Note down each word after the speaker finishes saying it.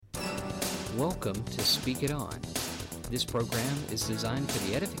Welcome to Speak It On. This program is designed for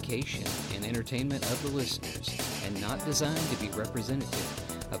the edification and entertainment of the listeners and not designed to be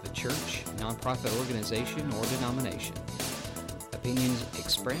representative of a church, nonprofit organization, or denomination. Opinions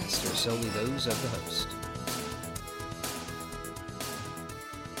expressed are solely those of the host.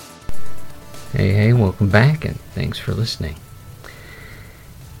 Hey, welcome back and thanks for listening.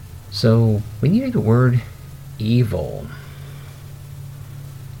 So, when you hear the word evil,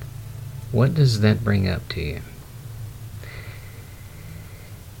 what does that bring up to you?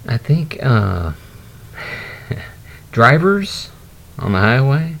 I think drivers on the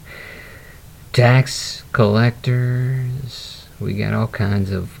highway, tax collectors, we got all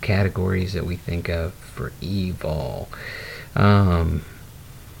kinds of categories that we think of for evil. I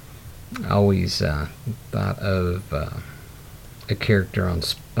always thought of a character on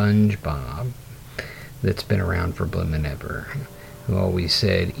SpongeBob that's been around for bloomin' ever, who always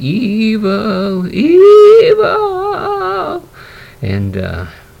said, "Evil, evil," and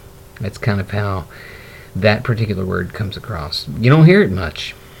that's kind of how that particular word comes across. You don't hear it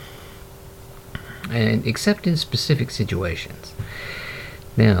much, and except in specific situations.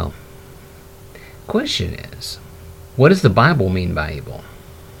 Now, question is, what does the Bible mean by evil?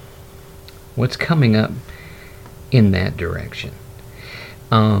 What's coming up in that direction?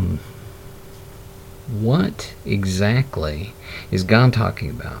 What exactly is God talking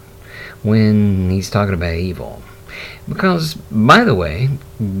about when he's talking about evil? Because, by the way,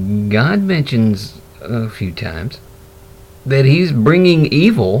 God mentions a few times that he's bringing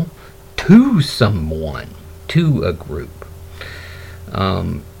evil to someone, to a group. Let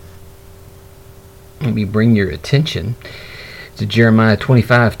me bring your attention to Jeremiah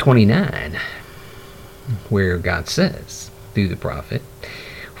 25:29, where God says, through the prophet,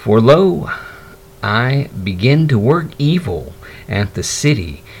 "For lo, I begin to work evil at the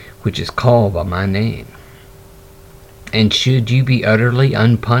city which is called by my name. And should you be utterly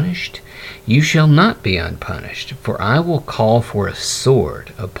unpunished, you shall not be unpunished, for I will call for a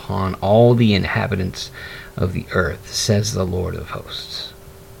sword upon all the inhabitants of the earth, says the Lord of hosts."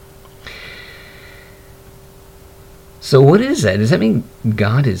 So what is that? Does that mean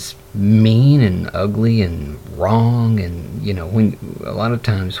God is mean and ugly and wrong? And, when a lot of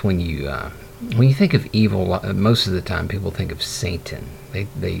times when you think of evil, most of the time people think of Satan. They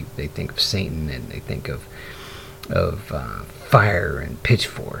think of Satan, and they think of fire and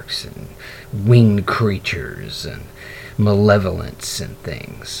pitchforks and winged creatures and malevolence and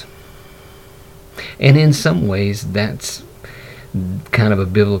things. And in some ways, that's kind of a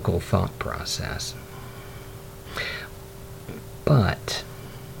biblical thought process. But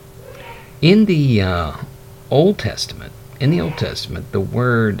in the Old Testament, the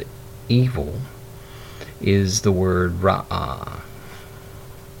word evil is the word ra'ah.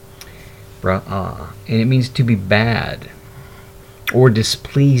 Ra'ah. And it means to be bad or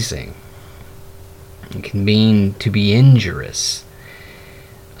displeasing. It can mean to be injurious.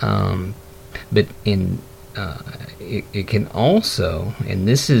 But it can also, and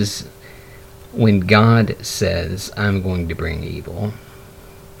this is when God says, "I'm going to bring evil,"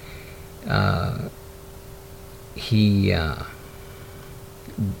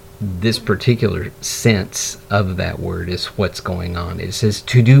 this particular sense of that word is what's going on. It says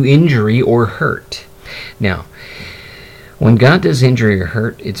to do injury or hurt. Now, when God does injury or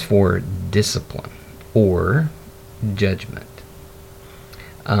hurt, it's for discipline or judgment.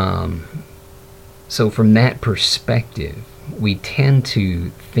 So from that perspective, we tend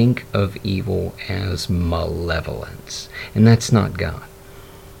to think of evil as malevolence, and that's not God.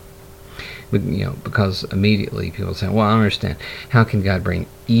 But, because immediately people say, "Well, I understand. How can God bring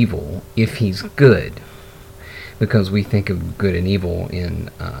evil if he's good?" Because we think of good and evil in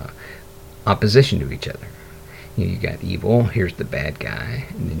opposition to each other. You got evil, here's the bad guy,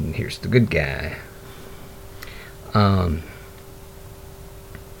 and then here's the good guy.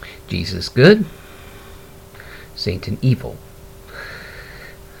 Jesus good, Satan evil.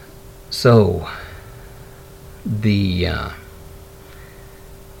 So,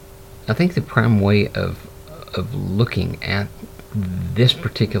 I think the prime way of looking at this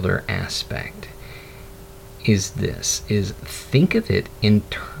particular aspect is think of it in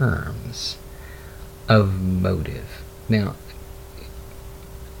terms of motive. Now,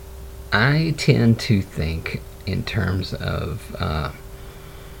 I tend to think in terms of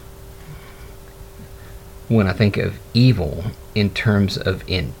when I think of evil, in terms of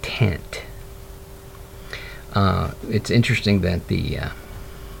intent. It's interesting that the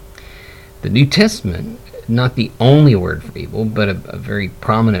New Testament, not the only word for evil, but a very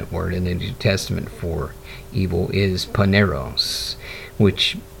prominent word in the New Testament for evil is poneros,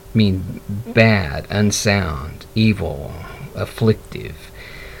 which mean bad, unsound, evil, afflictive,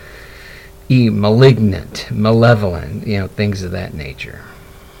 malignant, malevolent, things of that nature.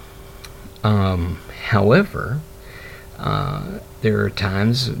 However, there are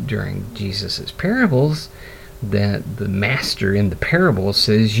times during Jesus' parables that the master in the parable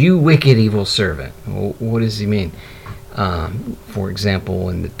says, "You wicked, evil servant." Well, what does he mean? For example,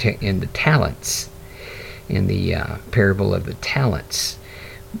 in the talents, in the parable of the talents,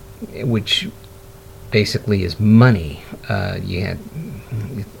 which basically is money. You had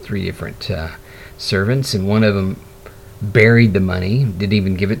 3 different servants, and one of them buried the money, didn't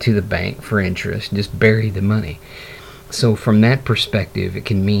even give it to the bank for interest, just buried the money. So from that perspective, it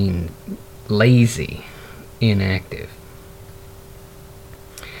can mean lazy, inactive.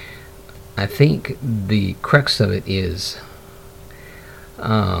 I think the crux of it is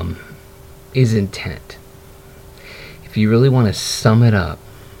intent. If you really want to sum it up,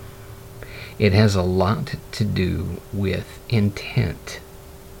 it has a lot to do with intent.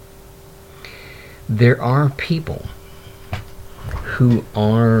 There are people who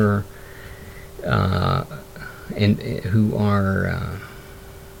are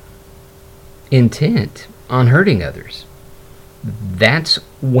intent on hurting others. That's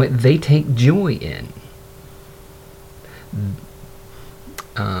what they take joy in.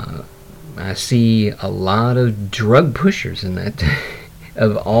 I see a lot of drug pushers in that,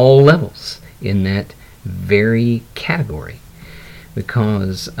 of all levels, in that very category.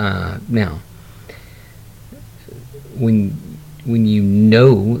 Because now, when you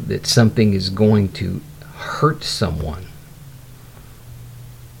know that something is going to hurt someone,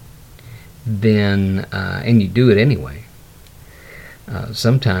 then and you do it anyway.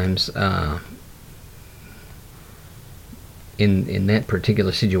 Sometimes in that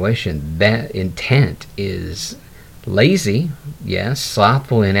particular situation, that intent is lazy, yes,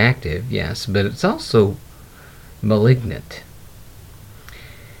 slothful, inactive, yes, but it's also malignant.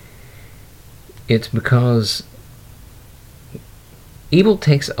 It's because evil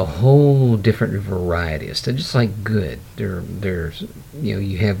takes a whole different variety. It's just like good. There's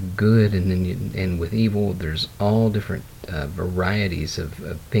you have good, and then and with evil, there's all different varieties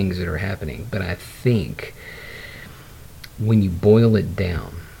of things that are happening. But I think when you boil it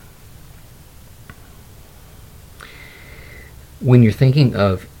down, when you're thinking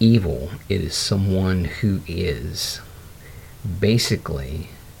of evil, it is someone who is basically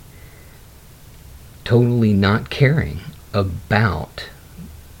totally not caring about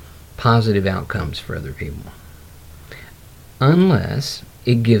positive outcomes for other people, unless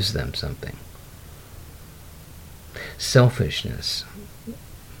it gives them something. Selfishness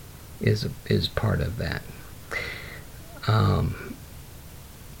is part of that.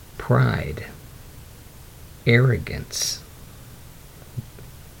 Pride, arrogance,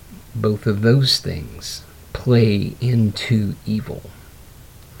 both of those things play into evil.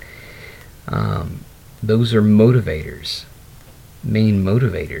 Those are motivators, main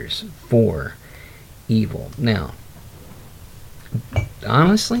motivators for evil. Now,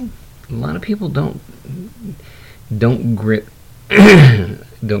 honestly, a lot of people don't grip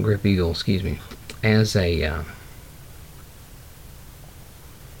don't grip evil,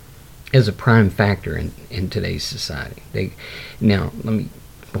 as a prime factor in today's society. Now, let me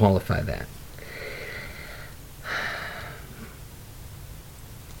qualify that.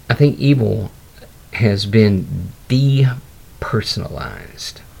 I think evil has been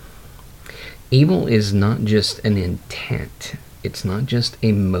depersonalized. Evil is not just an intent. It's not just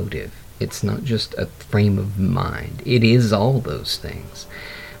a motive. It's not just a frame of mind. It is all those things.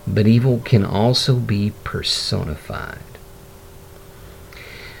 But evil can also be personified.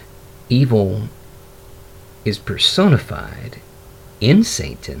 Evil is personified in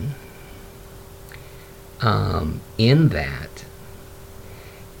Satan, in that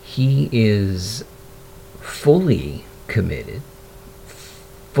he is fully committed,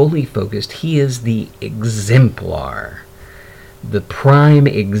 fully focused. He is the exemplar, the prime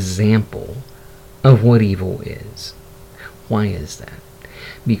example of what evil is. Why is that?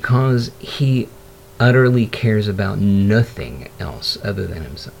 Because he utterly cares about nothing else other than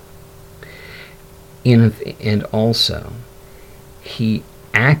himself. And also, he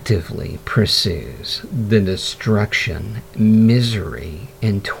actively pursues the destruction, misery,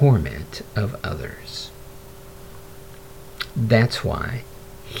 and torment of others. That's why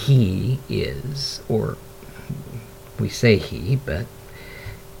he is, or we say he, but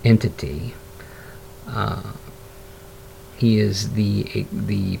entity, he is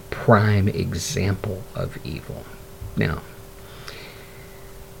the prime example of evil. Now,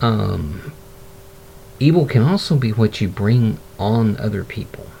 evil can also be what you bring on other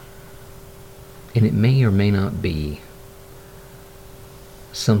people. And it may or may not be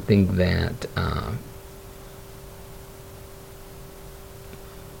something that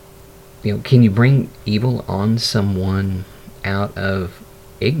can you bring evil on someone out of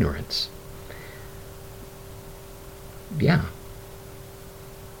ignorance? Yeah.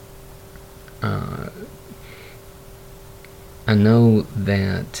 I know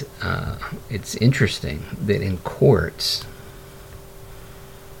that it's interesting that in courts,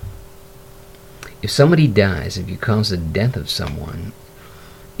 if somebody dies, if you cause the death of someone,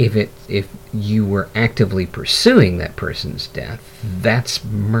 if you were actively pursuing that person's death, that's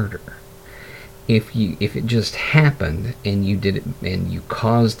murder. If it just happened and you did it and you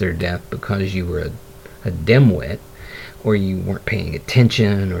caused their death because you were a dimwit, or you weren't paying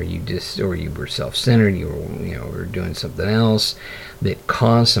attention, or you were self-centered, you were doing something else that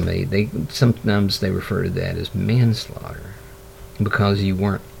caused somebody, sometimes they refer to that as manslaughter, because you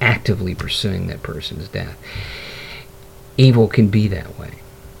weren't actively pursuing that person's death. Evil can be that way.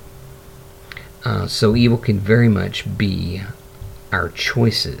 So evil can very much be our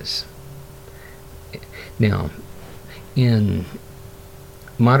choices. Now, in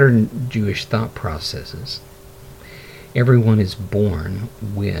modern Jewish thought processes, everyone is born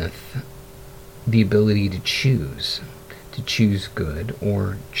with the ability to choose good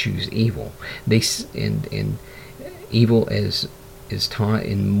or choose evil. And evil is taught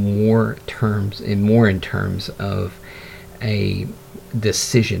in more in terms of a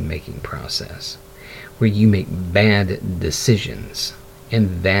decision-making process where you make bad decisions,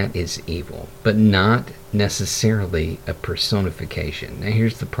 and that is evil, but not necessarily a personification. Now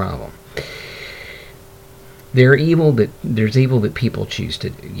here's the problem. There's evil that people choose to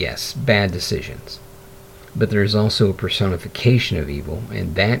do. Yes, bad decisions. But there's also a personification of evil,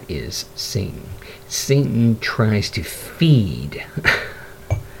 and that is Satan. Satan tries to feed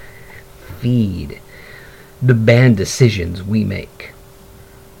the bad decisions we make.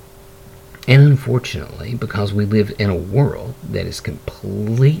 And unfortunately, because we live in a world that is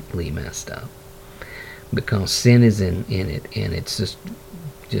completely messed up, because sin is in it, and it's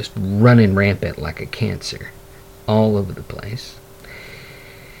just running rampant like a cancer all over the place,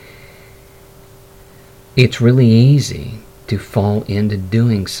 it's really easy to fall into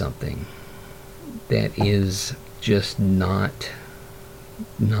doing something that is just not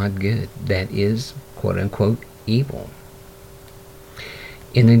good, that is quote unquote evil.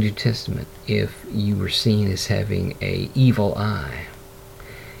 In the New Testament, if you were seen as having an evil eye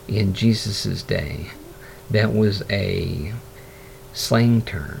in Jesus' day, that was a slang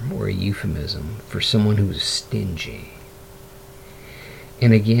term or a euphemism for someone who was stingy.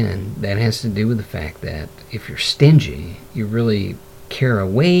 And again, that has to do with the fact that if you're stingy, you really care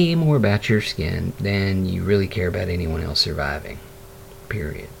way more about your skin than you really care about anyone else surviving.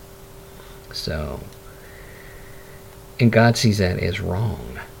 Period. So, and God sees that as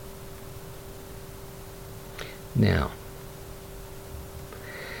wrong. Now,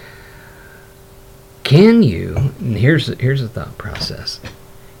 can you, and here's the thought process,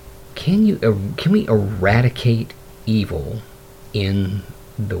 can we eradicate evil in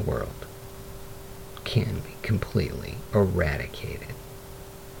the world? Can we completely eradicate it?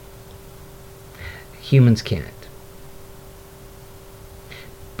 Humans can't.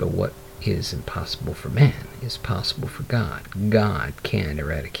 But what is impossible for man is possible for God. God can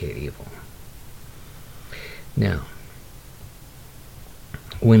eradicate evil. Now,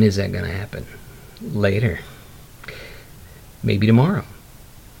 when is that going to happen? Later. Maybe tomorrow.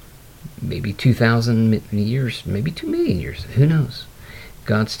 Maybe 2,000 years. Maybe 2 million years. Who knows?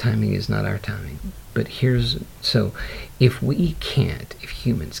 God's timing is not our timing. But so if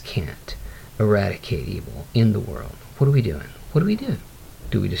humans can't eradicate evil in the world, what are we doing? What do we do?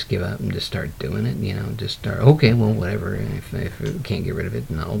 Do we just give up and just start doing it? Just start, okay, well, whatever. If we can't get rid of it,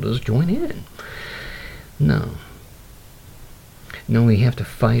 then I'll just join in. No, we have to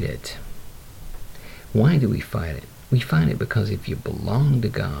fight it. Why do we fight it? We fight it because if you belong to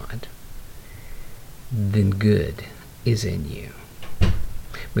God, then good is in you.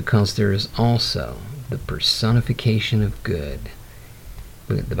 Because there is also the personification of good.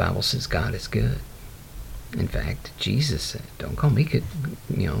 The Bible says God is good. In fact, Jesus said, don't call me good.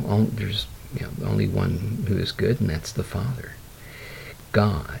 There's only one who is good, and that's the Father.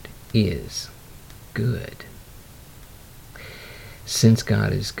 God is good. Since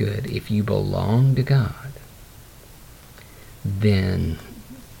God is good, if you belong to God, then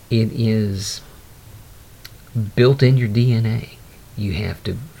it is built in your DNA. You have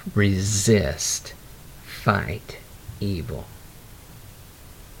to resist, fight evil.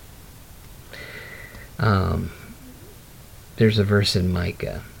 There's a verse in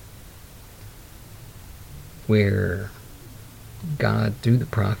Micah where God, through the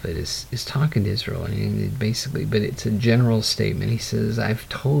prophet, is talking to Israel, and it basically, but it's a general statement. He says, I've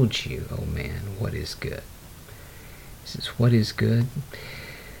told you, oh man, what is good. He says, what is good?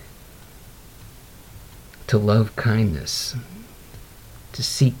 To love kindness, to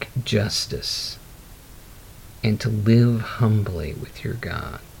seek justice, and to live humbly with your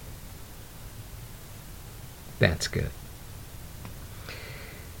God. That's good.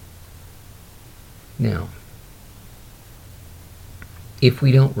 Now, if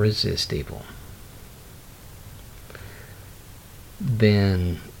we don't resist evil,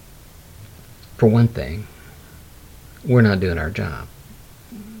 then, for one thing, we're not doing our job.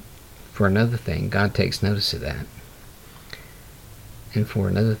 For another thing, God takes notice of that. And for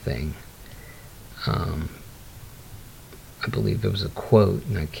another thing, I believe there was a quote,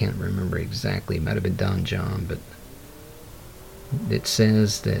 and I can't remember exactly, it might have been Don John, but it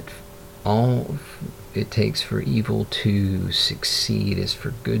says that all it takes for evil to succeed is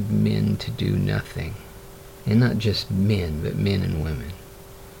for good men to do nothing. And not just men, but men and women.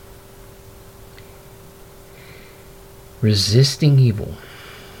 Resisting evil.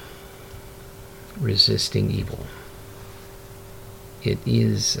 Resisting evil. It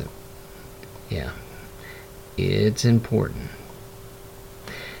is, it's important.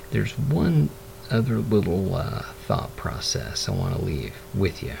 There's one other little thought process I want to leave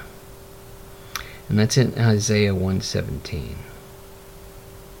with you. And that's in Isaiah 1:17.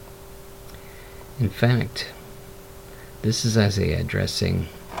 In fact, this is Isaiah addressing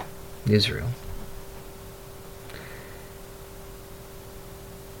Israel.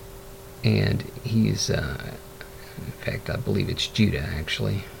 And he's, in fact, I believe it's Judah,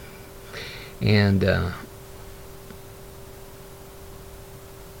 actually. And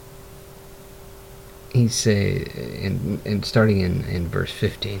he said, and starting in verse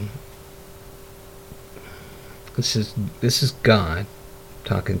 15, this is God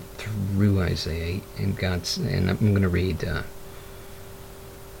talking through Isaiah, and I'm going to read.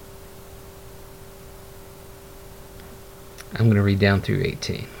 I'm going to read down through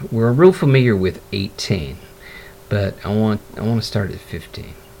 18. We're real familiar with 18, but I want to start at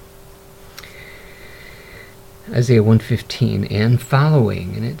 15. Isaiah 1:15 and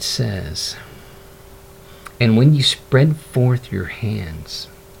following, and it says, "And when you spread forth your hands,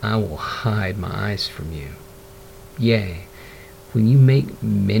 I will hide my eyes from you. Yea, when you make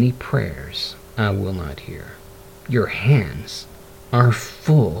many prayers, I will not hear. Your hands are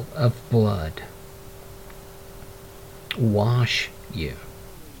full of blood. Wash you,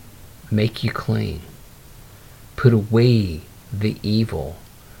 make you clean. Put away the evil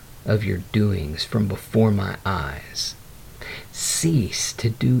of your doings from before my eyes. Cease to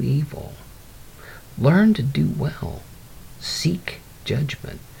do evil. Learn to do well. Seek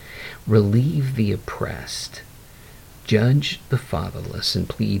judgment. Relieve the oppressed. Judge the fatherless and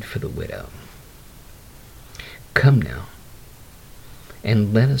plead for the widow. Come now,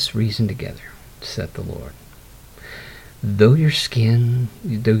 and let us reason together, saith the Lord. Though your sins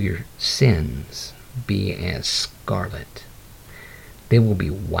be as scarlet, they will be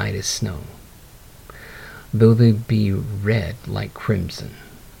white as snow. Though they be red like crimson,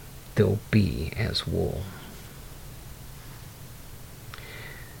 they'll be as wool."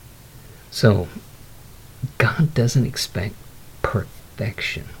 So, God doesn't expect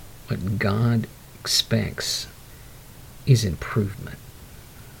perfection. What God expects is improvement.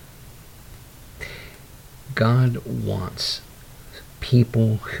 God wants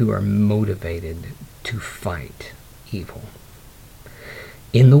people who are motivated to fight evil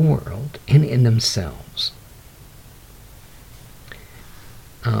in the world and in themselves.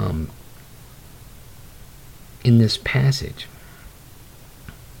 In this passage,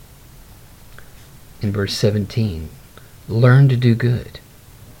 in verse 17, learn to do good,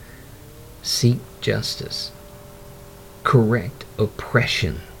 seek justice, correct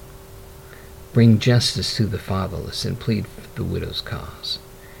oppression, bring justice to the fatherless, and plead for the widow's cause.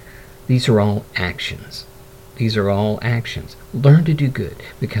 These are all actions. These are all actions. Learn to do good,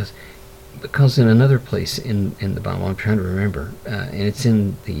 because in another place in the Bible, I'm trying to remember, and it's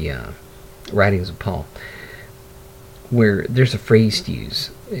in the writings of Paul, where there's a phrase to use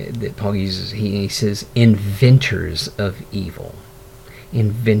that Paul uses. He says, inventors of evil.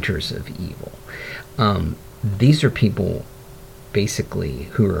 Inventors of evil. These are people basically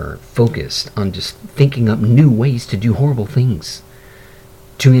who are focused on just thinking up new ways to do horrible things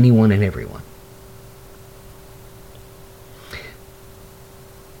to anyone and everyone.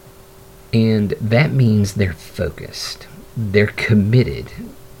 And that means they're focused. They're committed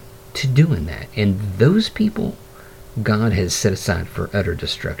to doing that. And those people, God has set aside for utter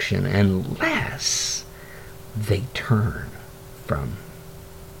destruction unless they turn from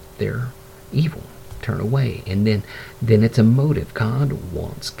their evil, turn away, and then it's a motive. God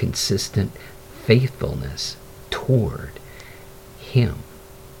wants consistent faithfulness toward Him.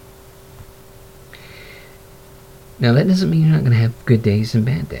 Now that doesn't mean you're not going to have good days and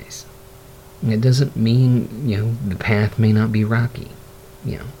bad days. It doesn't mean, the path may not be rocky.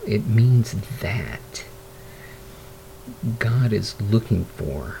 It means that God is looking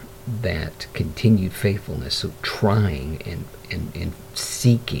for that continued faithfulness, so trying and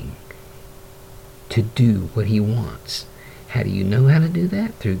seeking to do what He wants. How do you know how to do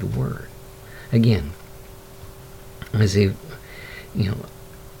that? Through the Word. Again, Isaiah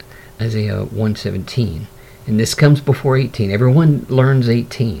 1:17, and this comes before 18. Everyone learns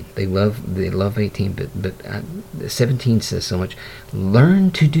 18. They love 18, but 17 says so much.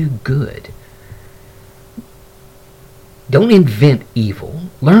 Learn to do good. Don't invent evil.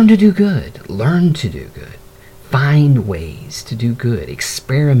 Learn to do good. Learn to do good. Find ways to do good.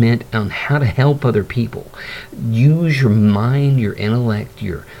 Experiment on how to help other people. Use your mind, your intellect,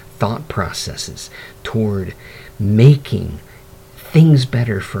 your thought processes toward making things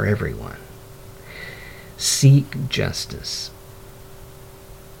better for everyone. Seek justice.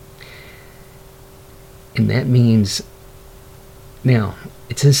 And that means, now,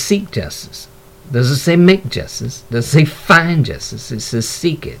 it says seek justice. Doesn't say make justice. Doesn't say find justice. It says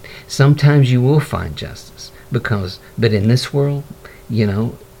seek it. Sometimes you will find justice. But in this world,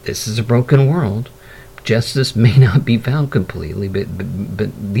 this is a broken world. Justice may not be found completely, but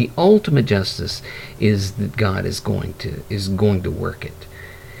the ultimate justice is that God is going to work it.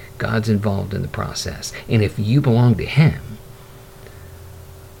 God's involved in the process. And if you belong to Him,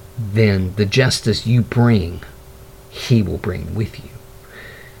 then the justice you bring, He will bring with you.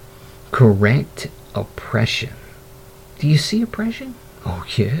 Correct oppression. Do you see oppression? Oh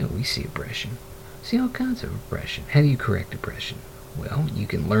yeah, we see oppression. See all kinds of oppression. How do you correct oppression? Well, you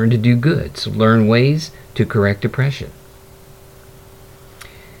can learn to do good. So learn ways to correct oppression.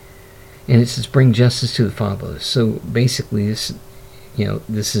 And it says bring justice to the fatherless. So basically this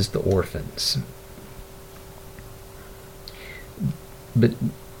is the orphans. But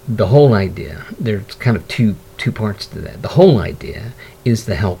the whole idea, there's kind of two parts to that. The whole idea is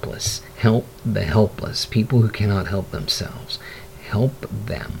the helpless. Help the helpless. People who cannot help themselves. Help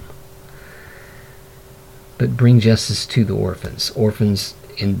them. But bring justice to the orphans. Orphans,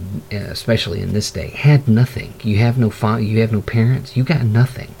 especially in this day, had nothing. You have no father. You have no parents. You got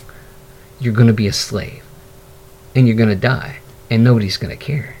nothing. You're going to be a slave, and you're going to die, and nobody's going to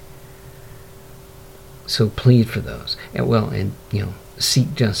care. So plead for those, and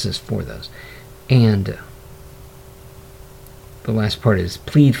seek justice for those, and the last part is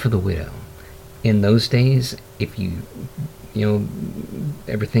plead for the widow. In those days, if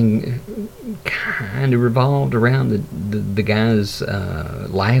everything kind of revolved around the guy's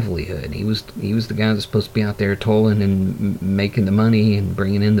livelihood. He was the guy that's supposed to be out there toiling and making the money and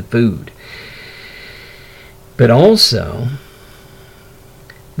bringing in the food. But also,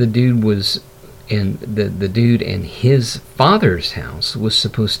 the dude was in the dude in his father's house was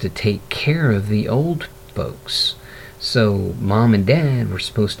supposed to take care of the old folks. So mom and dad were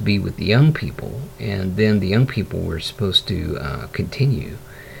supposed to be with the young people, and then the young people were supposed to continue.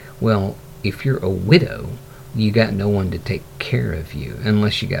 Well, if you're a widow, you got no one to take care of you,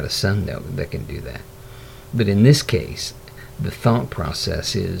 unless you got a son that can do that. But in this case, the thought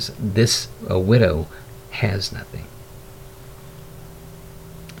process is a widow has nothing.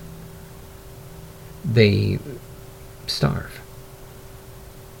 They starve.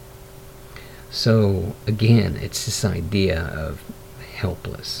 So again, it's this idea of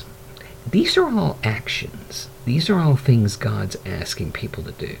helpless. These are all actions. These are all things God's asking people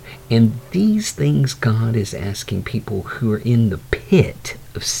to do. And these things God is asking people who are in the pit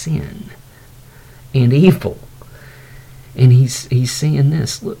of sin and evil. And he's saying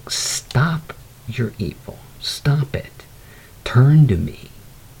this, look, stop your evil. Stop it. Turn to me.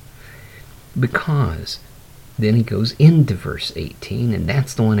 Because then he goes into verse 18, and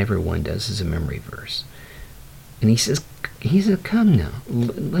that's the one everyone does as a memory verse. And he says, come now,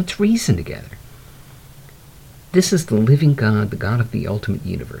 let's reason together. This is the living God, the God of the ultimate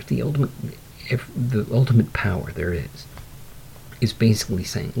universe, the ultimate power there is basically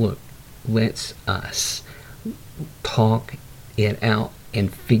saying, look, let's us talk it out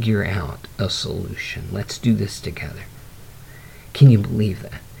and figure out a solution. Let's do this together. Can you believe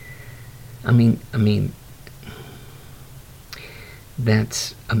that? I mean,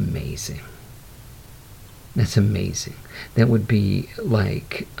 that's amazing. That's amazing. That would be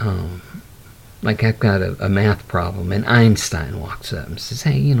like I've got a math problem, and Einstein walks up and says,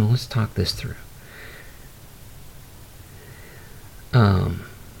 hey, let's talk this through. But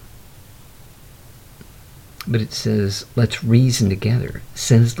it says, let's reason together,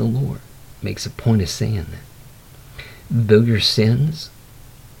 says the Lord. Makes a point of saying that. Though your sins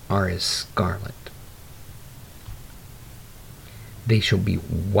are as scarlet, they shall be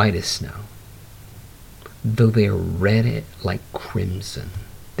white as snow. Though they are red like crimson,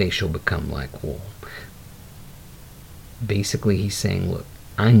 they shall become like wool. Basically, he's saying, look,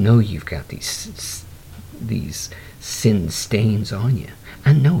 I know you've got these sin stains on you.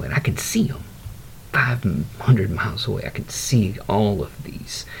 I know it. I can see them. 500 miles away, I can see all of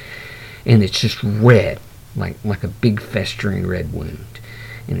these. And it's just red, like a big festering red wound.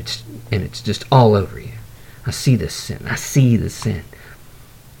 And it's just all over you. I see the sin. I see the sin.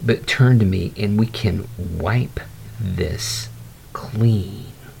 But turn to me and we can wipe this clean.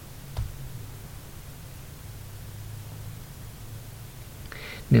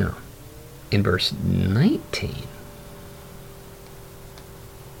 Now, in verse 19,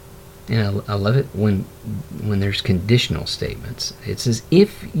 and I love it when there's conditional statements. It says,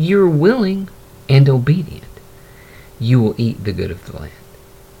 if you're willing and obedient, you will eat the good of the land.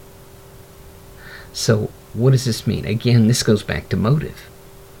 So what does this mean? Again, this goes back to motive.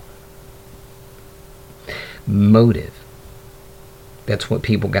 Motive. That's what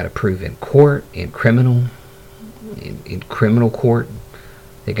people got to prove in court, in criminal court.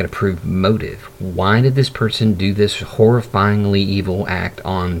 They got to prove motive. Why did this person do this horrifyingly evil act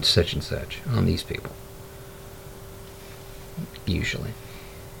on such and such, on these people? Usually.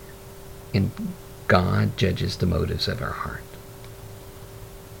 And God judges the motives of our heart.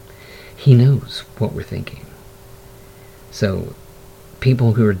 He knows what we're thinking. So,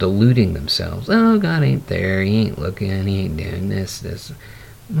 people who are deluding themselves, oh, God ain't there, he ain't looking, he ain't doing this.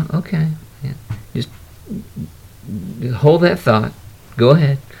 Well, okay. Yeah. Just hold that thought. Go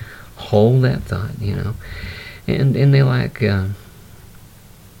ahead. Hold that thought, And they like, throwing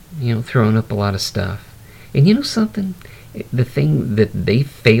up a lot of stuff. And you know something? The thing that they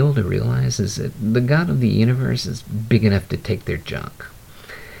fail to realize is that the God of the universe is big enough to take their junk.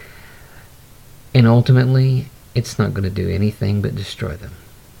 And ultimately, it's not going to do anything but destroy them.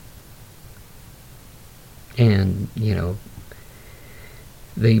 And,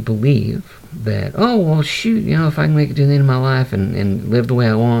 they believe that, oh, well, shoot, if I can make it to the end of my life and live the way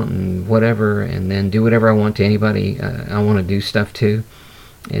I want and whatever, and then do whatever I want to anybody I want to do stuff to,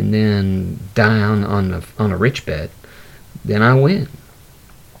 and then die on a rich bed, then I win.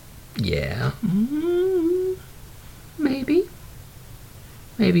 Yeah. Maybe.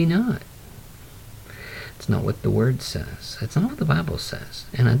 Maybe not. It's not what the Word says. It's not what the Bible says.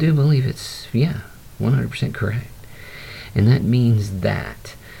 And I do believe it's, 100% correct. And that means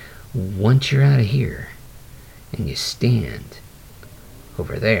that once you're out of here and you stand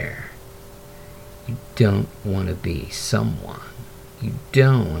over there, you don't want to be someone. You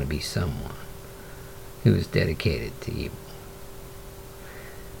don't want to be someone who is dedicated to evil.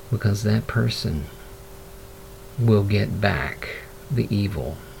 Because that person will get back the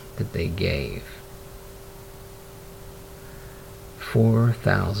evil that they gave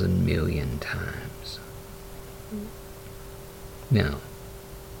 4,000 million times. Now,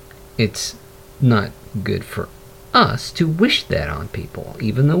 it's not good for us to wish that on people,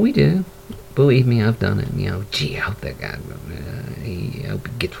 even though we do. Believe me, I've done it. Gee, I hope that guy, I hope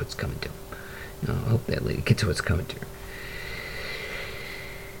he gets what's coming to him. I hope that lady gets what's coming to her.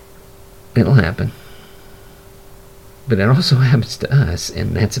 It'll happen. But it also happens to us,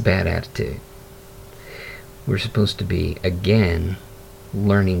 and that's a bad attitude. We're supposed to be, again,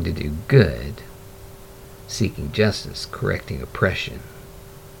 learning to do good, seeking justice, correcting oppression,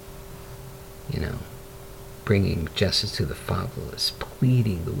 bringing justice to the fatherless,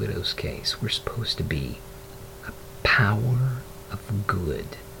 pleading the widow's case. We're supposed to be a power of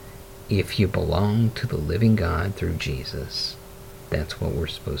good. If you belong to the living God through Jesus, that's what we're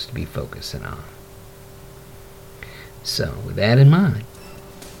supposed to be focusing on. So, with that in mind,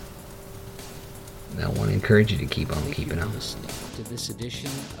 I want to encourage you to keep on keeping on. Listening to this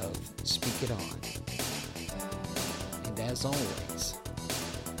edition of Speak It On. And as always,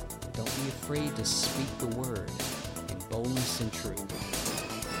 don't be afraid to speak the word in boldness and truth.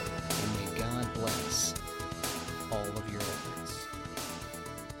 And may God bless all of your efforts.